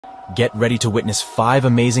Get ready to witness 5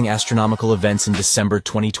 amazing astronomical events in December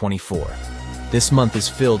 2024. This month is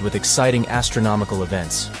filled with exciting astronomical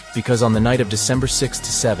events, because on the night of December 6 to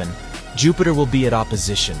 7, Jupiter will be at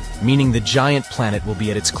opposition, meaning the giant planet will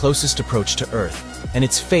be at its closest approach to Earth, and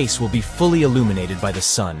its face will be fully illuminated by the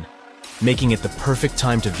sun, making it the perfect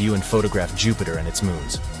time to view and photograph Jupiter and its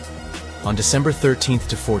moons. On December 13th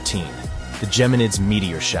to 14, the Geminids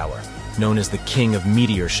meteor shower, known as the king of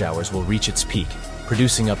meteor showers, will reach its peak,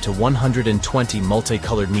 producing up to 120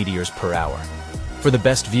 multicolored meteors per hour. For the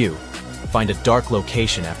best view, find a dark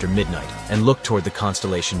location after midnight and look toward the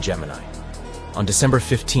constellation Gemini. On December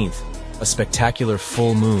 15th, a spectacular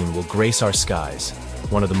full moon will grace our skies,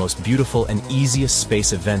 one of the most beautiful and easiest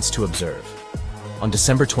space events to observe. On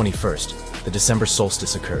December 21st, the December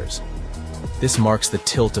solstice occurs. This marks the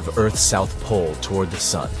tilt of Earth's south pole toward the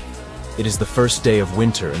sun. It is the first day of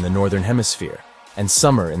winter in the northern hemisphere and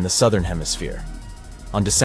summer in the southern hemisphere. On December